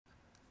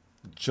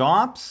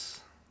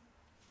jobs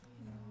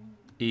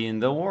in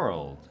the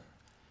world.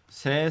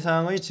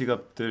 세상의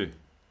직업들.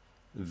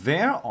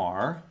 There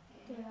are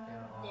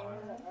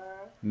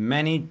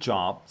many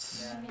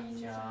jobs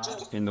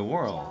in the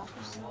world.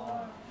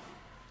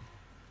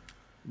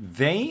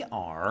 They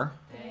are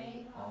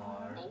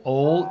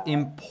all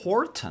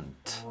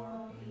important.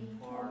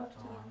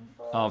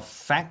 A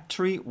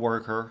factory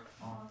worker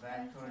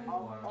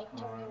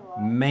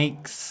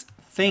makes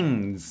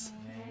things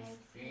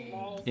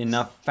in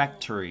a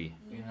factory.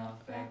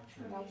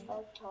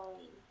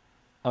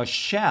 A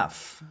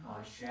chef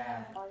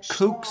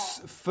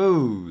cooks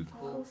food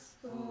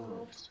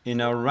in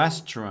a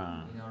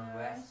restaurant.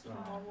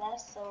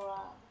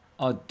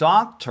 A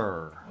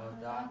doctor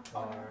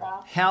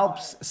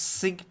helps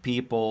sick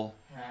people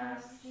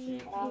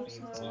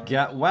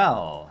get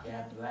well.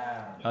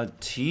 A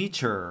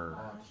teacher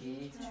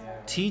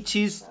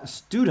teaches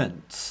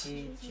students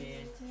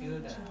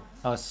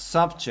a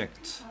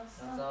subject.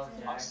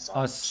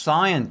 A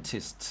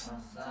scientist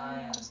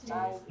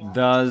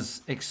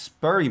does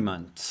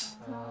experiments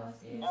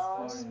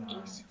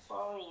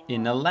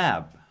in a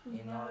lab.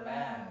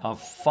 A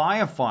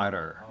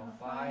firefighter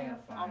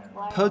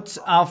puts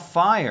out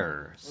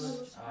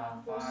fires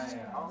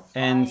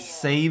and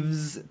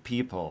saves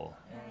people.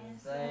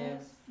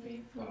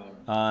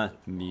 A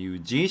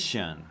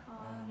musician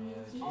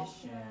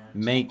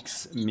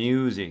makes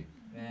music.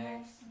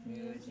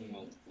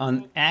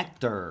 An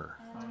actor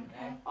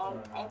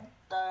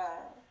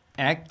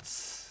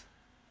acts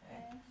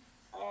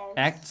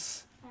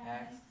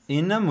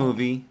in a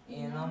movie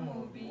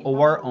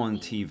or on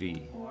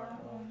TV.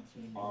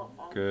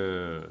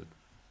 Good.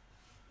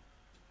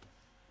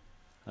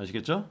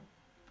 아시겠죠?